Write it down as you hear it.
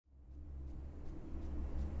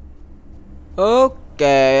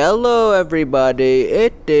Okay, hello everybody,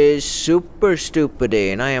 it is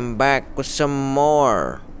Superstupidy, and I am back with some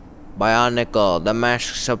more Bionicle, the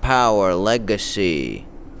Masks of Power Legacy.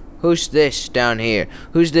 Who's this down here?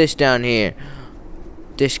 Who's this down here?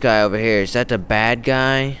 This guy over here, is that the bad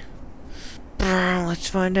guy? Let's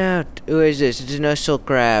find out. Who is this? It's an Ussel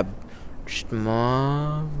Crab. Just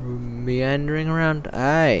meandering around.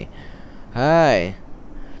 Hi. Hi.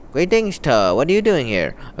 Greetings, Ta. What are you doing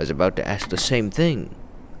here? I was about to ask the same thing.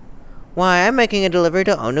 Why, I'm making a delivery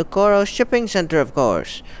to Onukoro's shipping center, of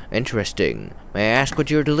course. Interesting. May I ask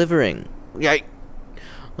what you're delivering? Yay.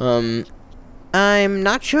 I'm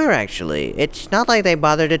not sure, actually. It's not like they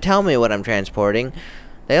bother to tell me what I'm transporting.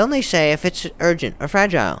 They only say if it's urgent or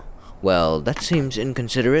fragile. Well, that seems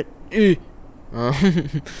inconsiderate.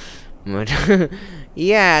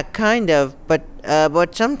 Yeah, kind of, but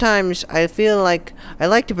sometimes I feel like I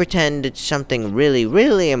like to pretend it's something really,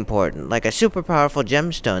 really important, like a super powerful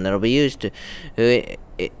gemstone that'll be used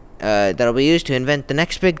to invent the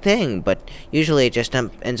next big thing. But usually it just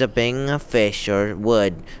ends up being a fish or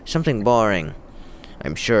wood, something boring.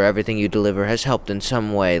 I'm sure everything you deliver has helped in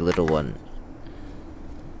some way, little one.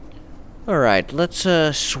 All right, let's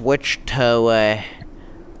switch to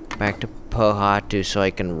back to Pohatu so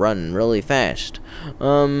I can run really fast.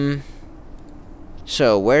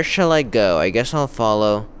 So where shall I go? I guess I'll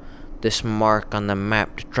follow this mark on the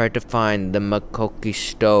map to try to find the Makoki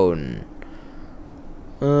stone.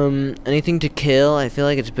 Anything to kill? I feel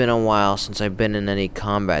like it's been a while since I've been in any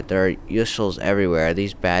combat. There are Ussels everywhere. Are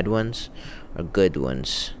these bad ones or good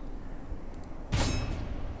ones?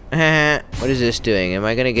 What is this doing? Am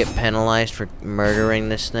I gonna get penalized for murdering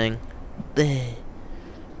this thing?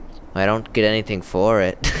 I don't get anything for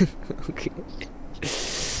it. Okay.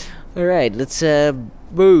 Alright, let's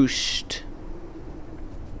boost.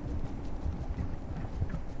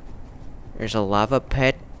 There's a lava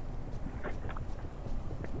pit.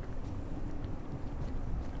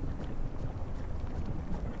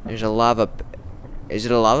 There's a lava is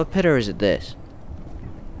it a lava pit or is it this?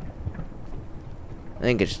 I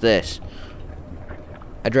think it's this.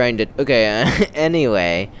 I drained it. Okay,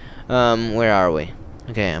 anyway, where are we?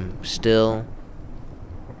 Okay, I'm still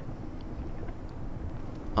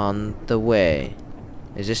on the way.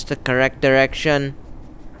 Is this the correct direction?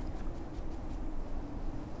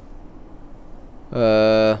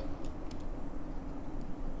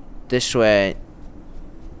 This way.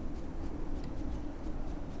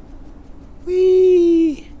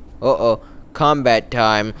 Whee! Uh-oh, combat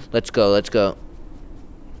time. Let's go, let's go.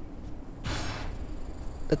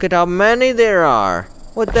 Look at how many there are.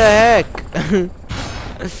 What the heck?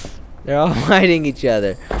 They're all fighting each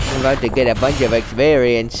other. I'm about to get a bunch of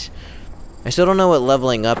experience. I still don't know what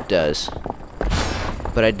leveling up does,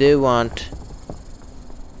 but I do want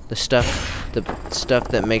the stuff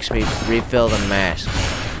that makes me refill the mask.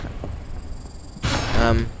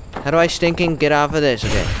 How do I stinking get off of this?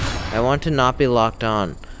 Okay, I want to not be locked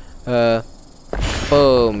on.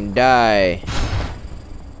 Boom, die.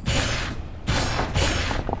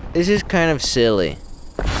 This is kind of silly.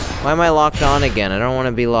 Why am I locked on again? I don't want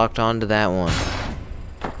to be locked on to that one.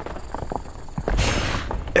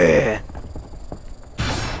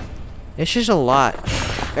 It's just a lot.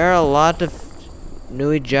 There are a lot of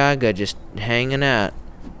Nui Jaga just hanging out.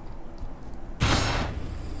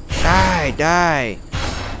 Die, die.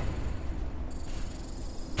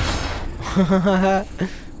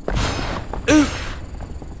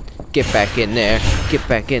 Get back in there. Get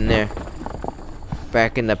back in there.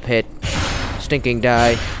 Back in the pit. Stinking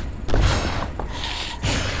die.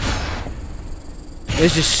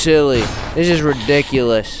 This is silly. This is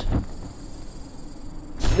ridiculous.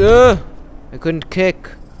 Ugh! I couldn't kick.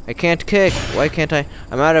 I can't kick. Why can't I?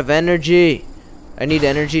 I'm out of energy. I need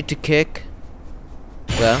energy to kick.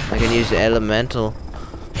 Well, I can use the elemental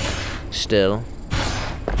still.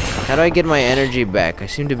 How do I get my energy back? I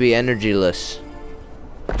seem to be energyless.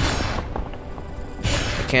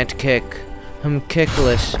 I can't kick. I'm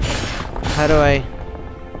kickless. How do I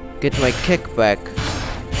get my kick back?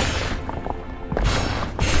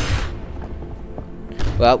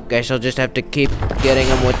 Well, guess I'll just have to keep getting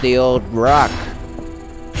him with the old rock.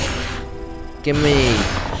 Gimme.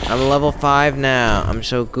 I'm level 5 now. I'm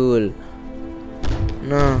so cool.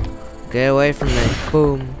 No. Get away from me.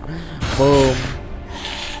 Boom. Boom.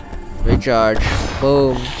 Recharge.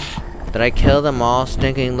 Boom. Did I kill them all?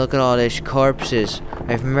 Stinking, look at all these corpses.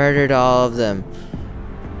 I've murdered all of them.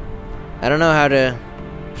 I don't know how to...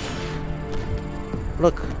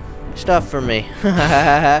 Look. Stuff for me.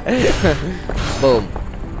 Boom.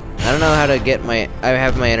 I don't know how to get my... I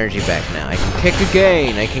have my energy back now. I can kick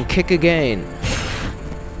again. I can kick again.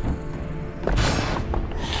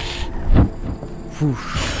 Whew.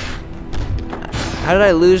 How did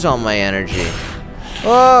I lose all my energy?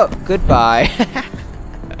 Oh, goodbye.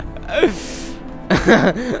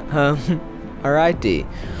 Alrighty.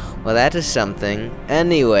 Well, that is something.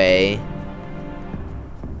 Anyway.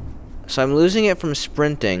 So I'm losing it from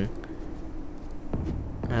sprinting.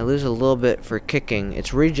 I lose a little bit for kicking.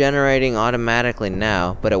 It's regenerating automatically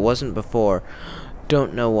now, but it wasn't before.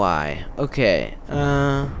 Don't know why. Okay.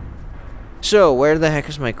 So, where the heck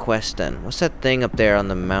is my quest then? What's that thing up there on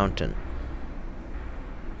the mountain?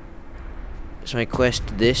 Is my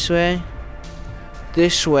quest this way?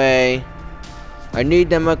 This way. I need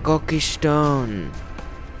the Makoki stone.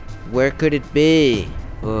 Where could it be?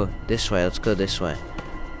 Oh, this way. Let's go this way.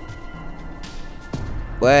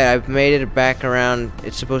 Wait, I've made it back around.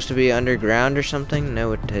 It's supposed to be underground or something?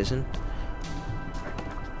 No, it isn't.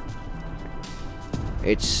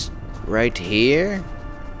 It's right here?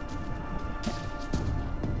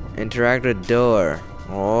 Interact with door.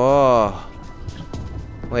 Oh.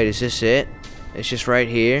 Wait, is this it? It's just right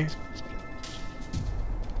here?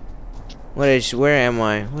 Where am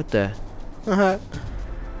I? What the?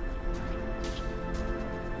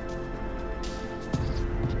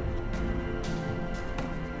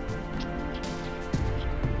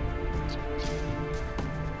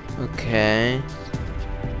 Okay.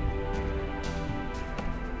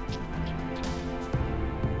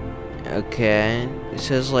 Okay. It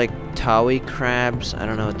says like Tawi crabs. I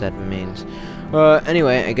don't know what that means.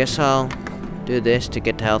 Anyway, I guess I'll do this to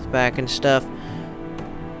get health back and stuff.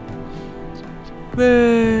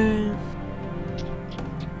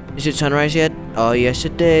 Is it sunrise yet? Oh, yes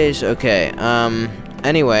it is. Okay,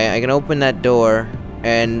 anyway, I can open that door,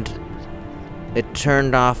 and it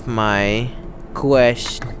turned off my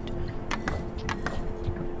quest.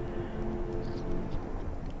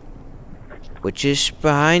 Which is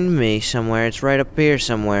behind me somewhere. It's right up here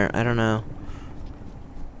somewhere. I don't know.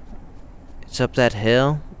 It's up that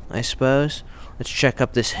hill, I suppose. Let's check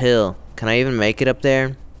up this hill. Can I even make it up there?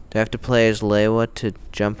 Do I have to play as Lewa to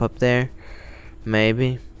jump up there?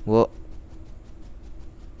 Maybe. Well,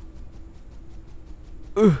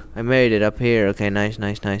 I made it up here. Okay, nice,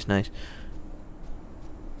 nice, nice, nice.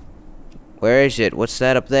 Where is it? What's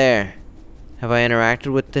that up there? Have I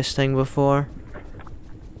interacted with this thing before?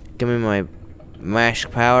 Give me my mask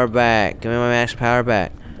power back. Give me my mask power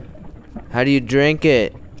back. How do you drink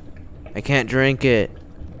it? I can't drink it.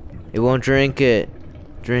 It won't drink it.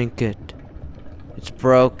 Drink it. It's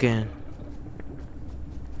broken.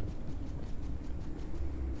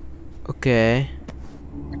 Okay.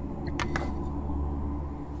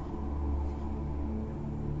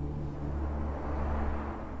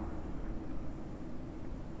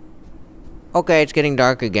 Okay, it's getting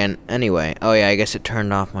dark again. Anyway, oh yeah, I guess it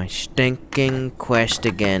turned off my stinking quest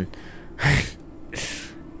again.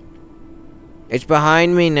 It's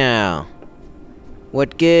behind me now.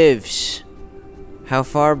 What gives? How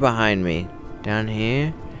far behind me? Down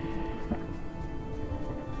here?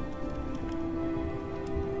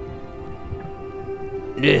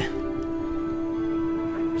 Ugh.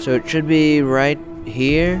 So it should be right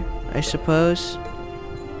here, I suppose.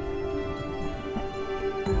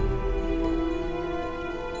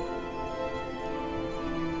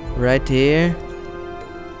 Right here?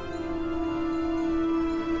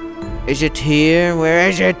 Is it here? Where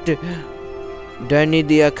is it? Do I need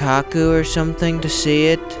the Akaku or something to see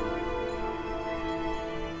it?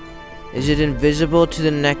 Is it invisible to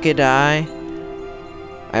the naked eye?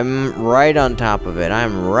 I'm right on top of it.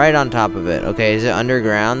 I'm right on top of it. Okay, is it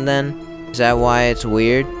underground then? Is that why it's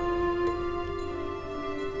weird?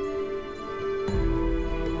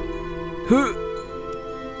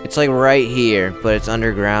 It's like right here, but it's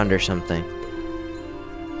underground or something.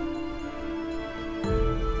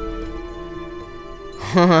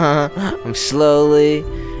 I'm slowly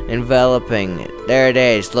enveloping it. There it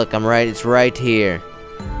is. Look, I'm right. It's right here.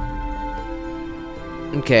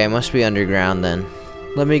 Okay, it must be underground then.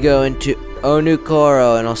 Let me go into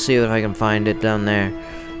Onukoro and I'll see if I can find it down there.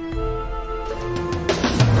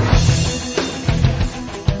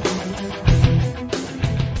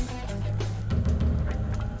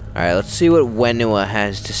 Alright, let's see what Wenua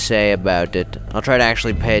has to say about it. I'll try to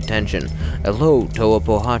actually pay attention. Hello,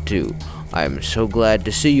 Toapohatu. I'm so glad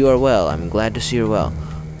to see you are well. I'm glad to see you are well.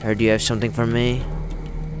 I heard you have something for me.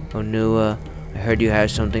 Onua, I heard you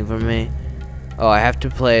have something for me. Oh, I have to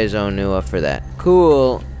play as Onua for that.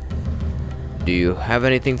 Cool. Do you have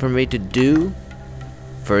anything for me to do?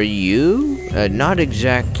 For you? Not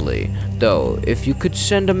exactly. Though, if you could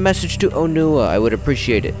send a message to Onua, I would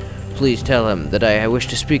appreciate it. Please tell him that I wish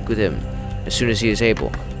to speak with him as soon as he is able.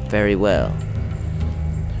 Very well.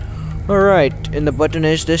 Alright, and the button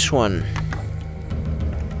is this one.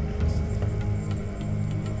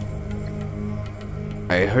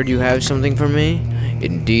 I heard you have something for me?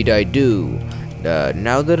 Indeed I do.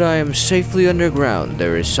 Now that I am safely underground,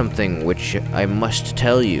 there is something which I must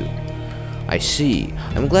tell you. I see.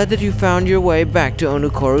 I'm glad that you found your way back to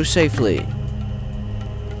Onukoro safely.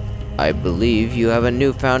 I believe you have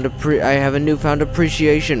I have a newfound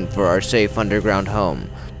appreciation for our safe underground home,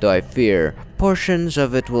 though I fear portions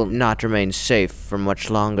of it will not remain safe for much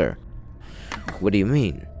longer. What do you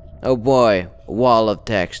mean? Oh boy, a wall of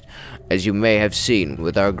text. As you may have seen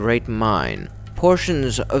with our great mine,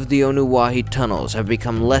 portions of the Onuwahi tunnels have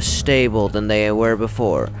become less stable than they were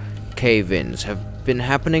before. Cave-ins have been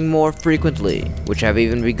happening more frequently, which have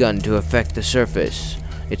even begun to affect the surface.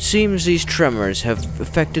 It seems these tremors have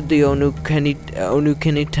affected the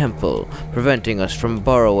Onukini temple, preventing us from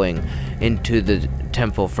burrowing into the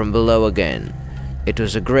temple from below again. It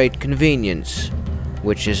was a great convenience,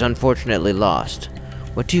 which is unfortunately lost.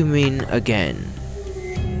 What do you mean, again?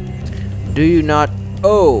 Do you not—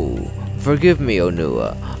 Oh! Forgive me,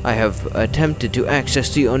 Onua. I have attempted to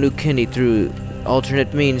access the Onukini through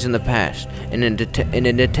alternate means in the past, in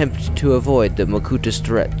an attempt to avoid the Makuta's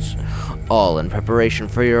threats. All in preparation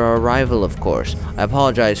for your arrival, of course. I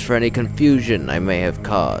apologize for any confusion I may have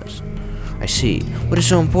caused. I see. What is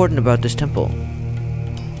so important about this temple?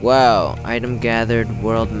 Wow. Item gathered,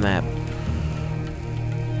 world map.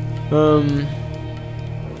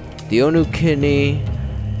 The Onukini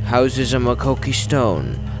houses a Makoki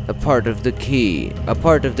stone, a part of the key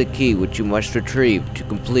which you must retrieve to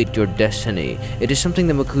complete your destiny. It is something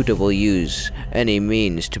the Makuta will use any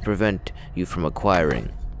means to prevent you from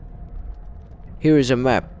acquiring. Here is a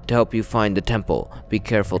map to help you find the temple. Be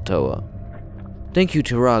careful, Toa. Thank you,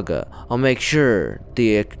 Turaga. I'll make sure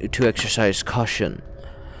to exercise caution.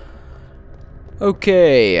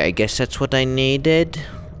 Okay, I guess that's what I needed.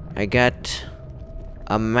 I got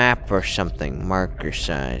a map or something. Marker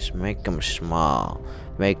size. Make them small.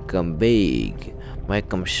 Make them big. Make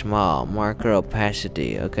them small. Marker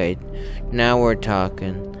opacity. Okay, now we're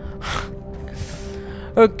talking.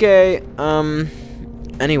 Okay,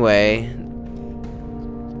 anyway.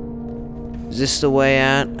 Is this the way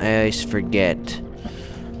out? I always forget.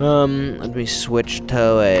 Let me switch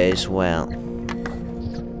Toa as well.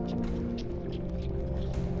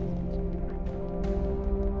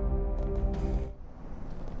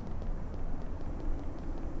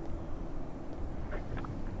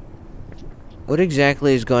 What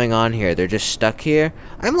exactly is going on here? They're just stuck here?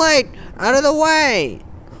 I'm late! Out of the way!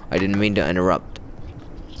 I didn't mean to interrupt.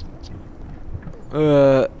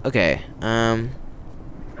 Okay,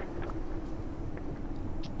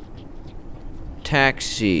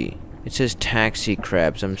 taxi. It says taxi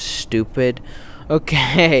crabs. I'm stupid.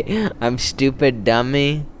 Okay, I'm stupid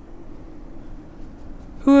dummy.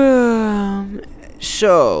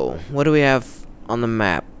 So, what do we have on the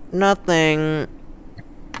map? Nothing.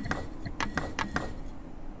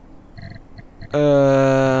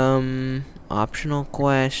 Optional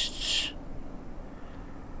quests.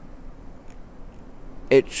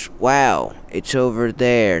 Wow, it's over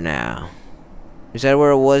there now. Is that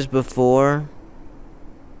where it was before?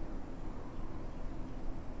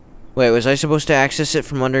 Wait, was I supposed to access it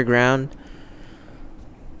from underground?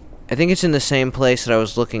 I think it's in the same place that I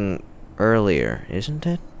was looking earlier, isn't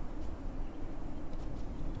it?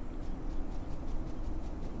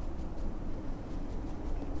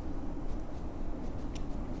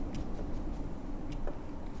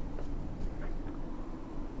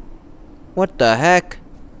 What the heck?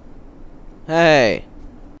 Hey.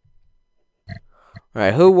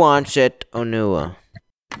 Alright, who wants it? Onua.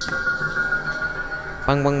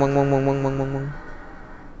 Bang, bang, bang, bang, bang, bang, bang, bang, bang.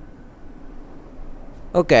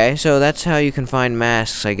 Okay, so that's how you can find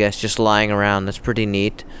masks, I guess, just lying around. That's pretty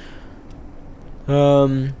neat.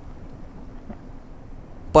 But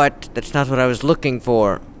that's not what I was looking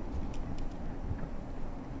for.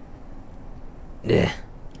 Ugh.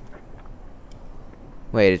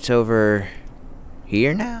 Wait, it's over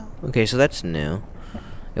here now? Okay, so that's new.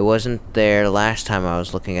 It wasn't there last time I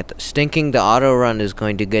was looking at the— Stinking, the auto run is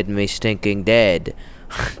going to get me stinking dead.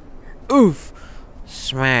 Oof!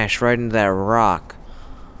 Smash right into that rock.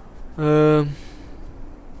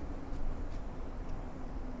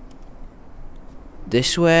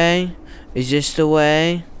 This way? Is this the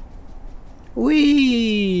way?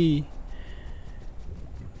 Whee!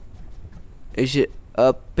 Is it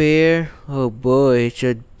up here? Oh boy, it's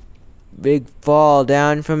a big fall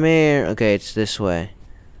down from here. Okay, it's this way.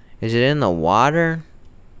 Is it in the water?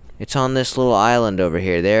 It's on this little island over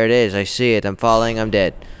here. There it is. I see it. I'm falling. I'm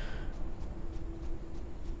dead.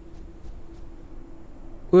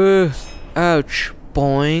 Woo! Ouch.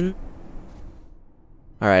 Boing.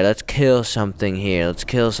 Alright, let's kill something here. Let's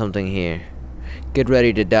kill something here. Get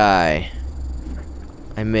ready to die.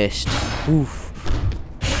 I missed. Oof.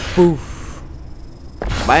 Poof.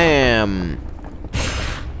 Bam!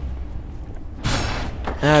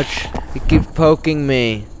 Ouch. He keeps poking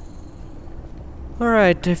me.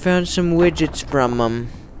 Alright, I found some widgets from him.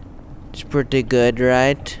 It's pretty good,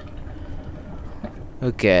 right?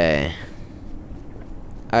 Okay.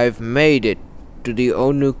 I've made it to the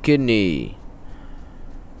Onukini.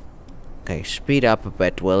 Okay, speed up a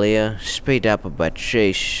bit, will ya? Speed up a bit,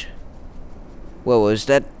 sheesh. What was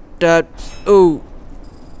that? Ooh!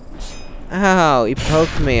 Ow! He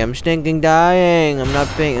poked me. I'm stinking dying. I'm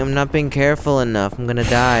not being careful enough. I'm gonna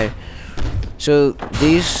die. So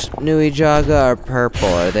these Nuijaga are purple.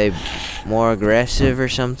 Are they more aggressive or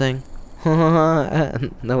something?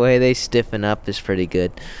 The way they stiffen up is pretty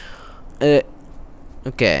good.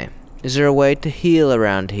 Okay. Is there a way to heal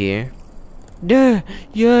around here? Duh!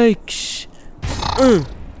 Yikes!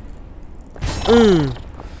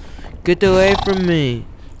 Get away from me!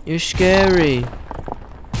 You're scary!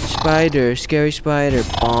 Spider! Scary spider!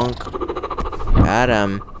 Bonk! Got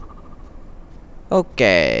him!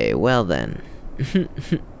 Okay, well then.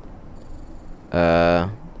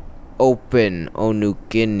 Open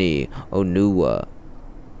Onukini Onua.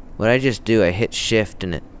 What'd I just do? I hit shift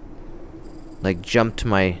and it like jumped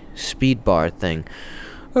my speed bar thing.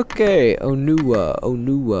 Okay,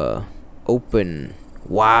 Onua. Open.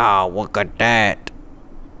 Wow, look at that.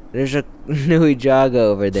 There's a Nuijaga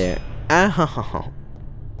over there. Ow.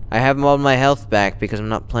 I have all my health back because I'm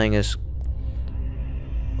not playing as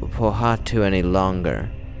Pohatu any longer.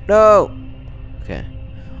 No! Okay.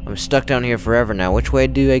 I'm stuck down here forever now. Which way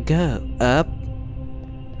do I go? Up?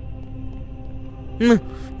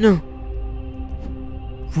 No.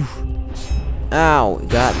 Ow,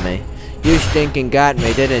 got me. You stinking got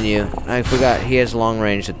me, didn't you? I forgot he has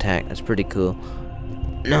long-range attack. That's pretty cool.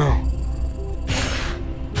 No.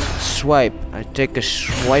 Swipe. I take a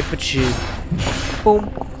swipe at you. Boom.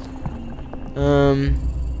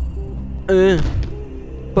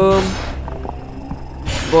 Boom.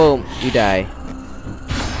 Boom. You die.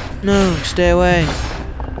 No, stay away.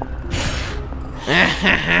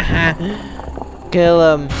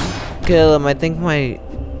 Kill him. Kill him. I think my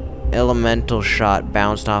elemental shot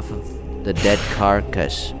bounced off of the dead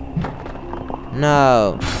carcass.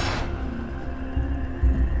 No.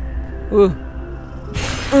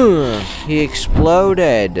 He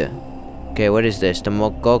exploded. Okay, what is this? The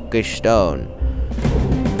Mokoki stone.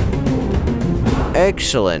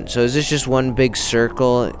 Excellent. So is this just one big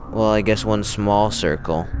circle? Well, I guess one small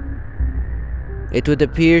circle. It would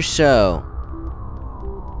appear so.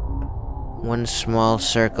 One small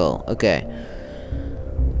circle. Okay.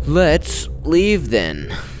 Let's leave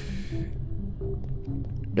then.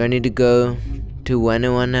 Do I need to go to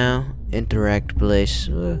Wenua now? Interact place.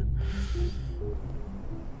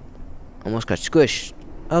 Almost got squished.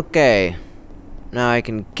 Okay. Now I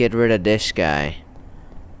can get rid of this guy.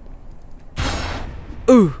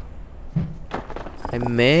 Ooh! I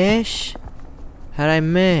miss? How'd I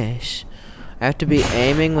miss? I have to be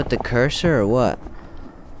aiming with the cursor or what?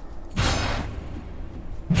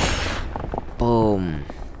 Boom.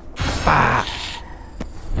 Bah!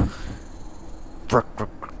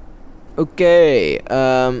 Okay,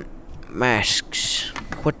 masks.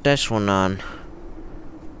 Put this one on.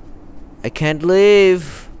 I can't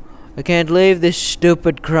leave. I can't leave this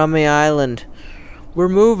stupid crummy island. We're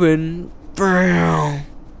moving.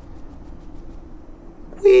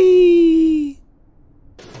 Whee!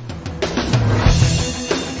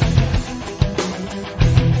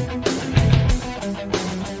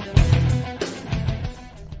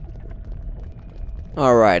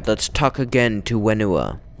 Alright, let's talk again to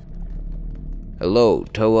Wenua. Hello,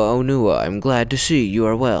 Toa Onua. I'm glad to see you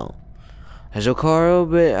are well. Has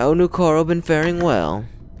Onukoro been faring well?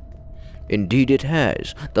 Indeed it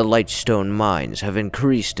has. The Lightstone mines have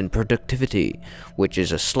increased in productivity, which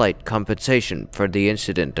is a slight compensation for the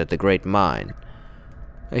incident at the Great Mine.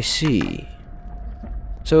 I see.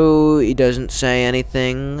 So he doesn't say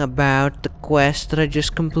anything about the quest that I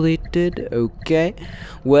just completed? Okay.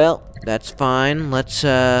 Well, that's fine. Let's,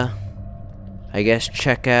 I guess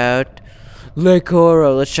check out Lake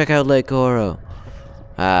Oro. Let's check out Lake Oro.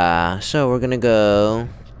 So we're gonna go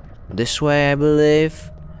this way, I believe.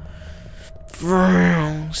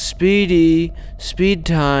 Speedy. Speed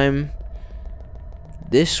time.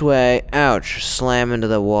 This way. Ouch. Slam into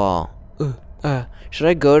the wall. Should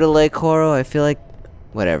I go to Lake Oro? I feel like...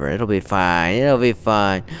 Whatever. It'll be fine. It'll be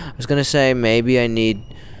fine. I was gonna say maybe I need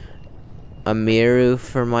a Miru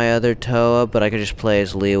for my other Toa, but I could just play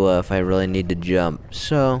as Liwa if I really need to jump.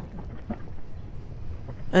 So...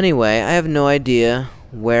 Anyway, I have no idea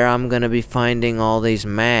where I'm gonna be finding all these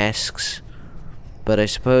masks, but I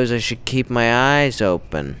suppose I should keep my eyes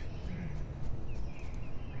open.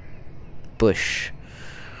 Bush.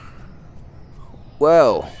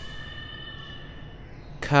 Whoa.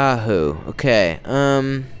 Kahu. Okay,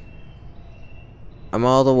 I'm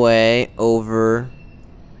all the way over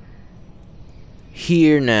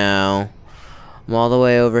here now. I'm all the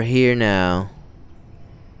way over here now.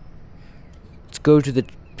 Let's go to the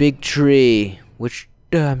big tree, which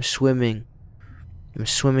I'm swimming. I'm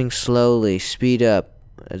swimming slowly. Speed up.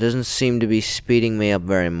 It doesn't seem to be speeding me up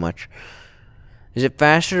very much. Is it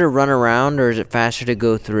faster to run around, or is it faster to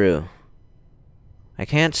go through? I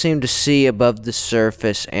can't seem to see above the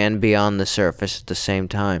surface and beyond the surface at the same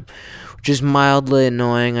time, which is mildly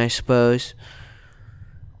annoying, I suppose.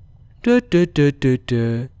 His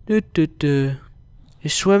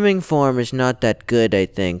swimming form is not that good, I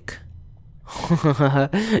think.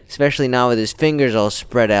 Especially not with his fingers all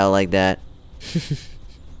spread out like that.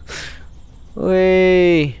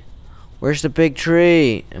 Wait, where's the big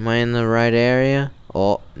tree? Am I in the right area?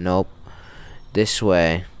 Oh, nope. This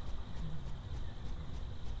way.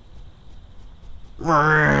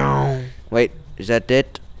 Wait, is that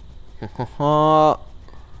it?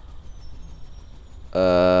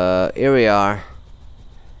 Here we are.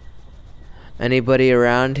 Anybody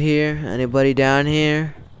around here? Anybody down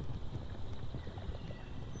here?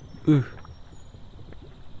 Ooh.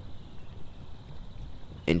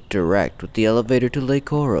 Interact with the elevator to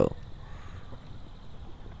Lake Oro.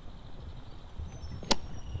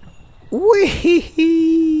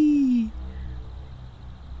 Whee!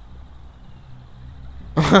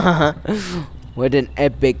 What an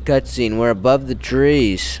epic cutscene. We're above the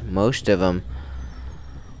trees. Most of them.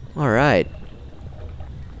 Alright.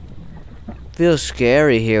 Feels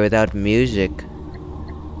scary here without music.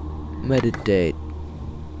 Meditate.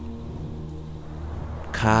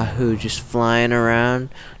 Kahu just flying around.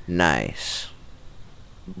 Nice.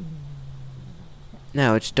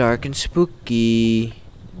 Now it's dark and spooky.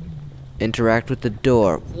 Interact with the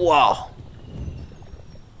door. Whoa!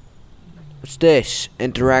 What's this?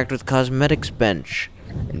 Interact with cosmetics bench.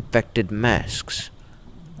 Infected masks.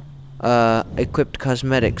 Equipped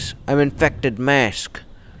cosmetics. I'm infected mask.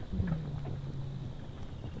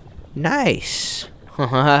 Nice.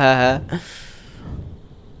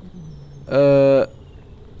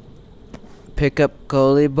 Pick up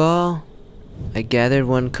Coley ball? I gathered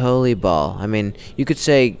one Coley ball. I mean, you could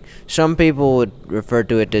say some people would refer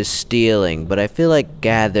to it as stealing, but I feel like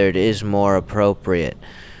gathered is more appropriate.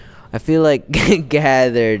 I feel like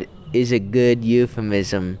gathered is a good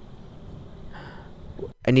euphemism.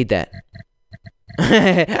 I need that.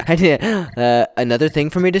 I need another thing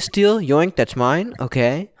for me to steal? Yoink, that's mine?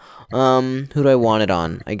 Okay. Who do I want it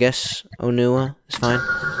on? I guess Onua is fine.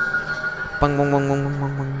 Bang, bang, bang, bang, bang,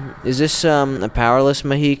 bang, bang. Is this a powerless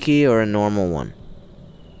Mahiki or a normal one?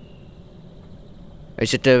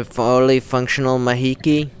 Is it a fully functional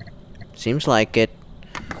Mahiki? Seems like it.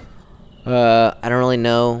 I don't really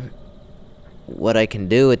know what I can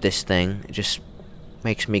do with this thing. It just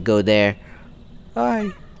makes me go there.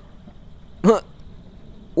 Hi.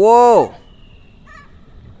 Whoa!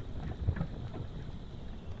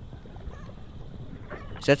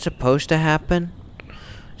 Is that supposed to happen?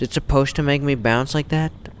 Is it supposed to make me bounce like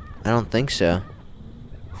that? I don't think so.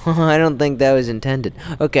 I don't think that was intended.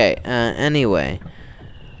 Okay, anyway.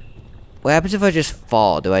 What happens if I just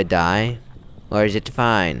fall? Do I die? Or is it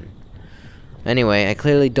fine? Anyway, I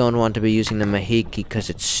clearly don't want to be using the Mahiki because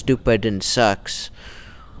it's stupid and sucks.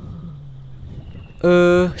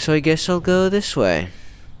 So I guess I'll go this way.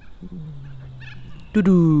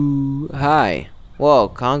 Doo-doo. Hi. Whoa,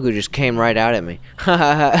 Kongu just came right out at me.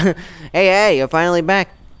 Hey, you're finally back,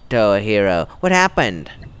 Toa Hero. What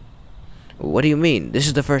happened? What do you mean? This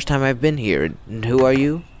is the first time I've been here. And who are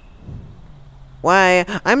you? Why,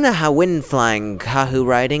 I'm the wind-flying,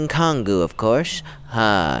 Kahu-riding Kongu, of course.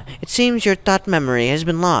 It seems your thought memory has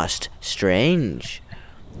been lost. Strange.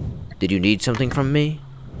 Did you need something from me?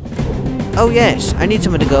 Oh yes, I need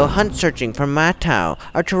someone to go hunt-searching for Matau,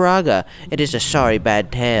 our Turaga. It is a sorry bad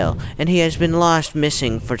tale, and he has been lost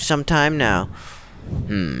missing for some time now.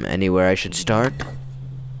 Anywhere I should start?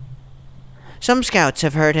 Some scouts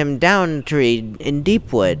have heard him down tree in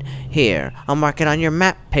Deepwood. Here, I'll mark it on your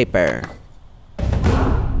map paper.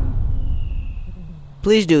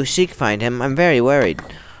 Please do find him. I'm very worried.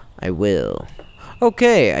 I will.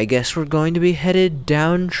 Okay, I guess we're going to be headed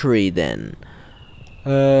down tree then.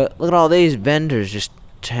 Look at all these vendors just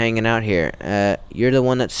hanging out here. You're the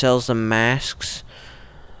one that sells the masks?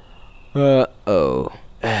 Oh.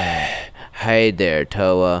 Hey there,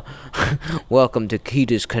 Toa. Welcome to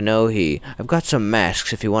Kita's Kanohi. I've got some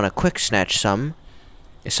masks if you want to quick snatch some.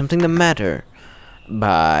 Is something the matter?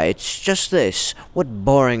 Bah, it's just this. What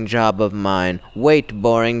boring job of mine. Wait,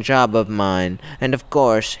 boring job of mine. And of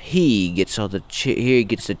course, he gets the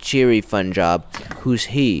cheery fun job. Who's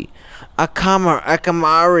he? Akamar.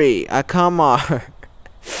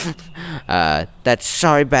 That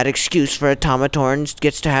sorry bad excuse for Automatorn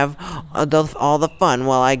gets to have all the fun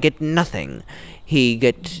while I get nothing. He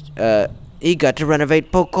got to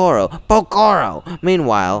renovate Pokoro!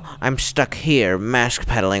 Meanwhile, I'm stuck here mask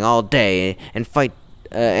peddling all day and fight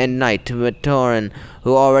and night to Matoran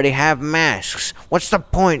who already have masks. What's the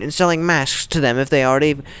point in selling masks to them if they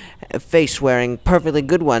already face wearing perfectly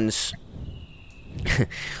good ones?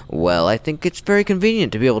 Well, I think it's very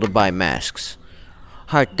convenient to be able to buy masks.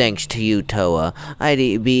 Heart thanks to you, Toa. I'd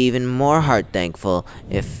be even more heart thankful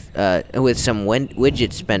if with some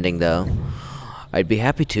widget spending, though. I'd be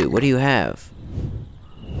happy to. What do you have?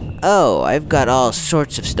 Oh, I've got all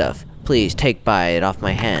sorts of stuff. Please take it off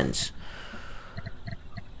my hands.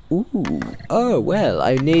 Ooh. Oh, well,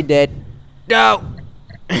 I need that. No!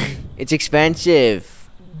 It's expensive.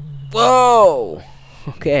 Whoa!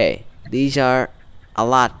 Okay, these are a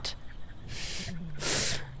lot.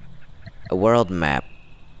 A world map.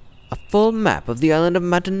 A full map of the island of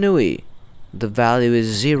Matanui. The value is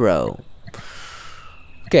 0.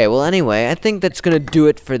 Okay, well anyway, I think that's gonna do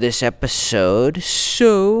it for this episode.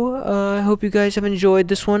 So, I hope you guys have enjoyed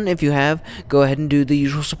this one. If you have, go ahead and do the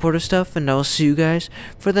usual supportive stuff, and I'll see you guys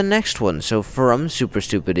for the next one. So from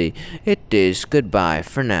Superstupidy, it is goodbye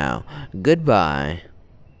for now. Goodbye.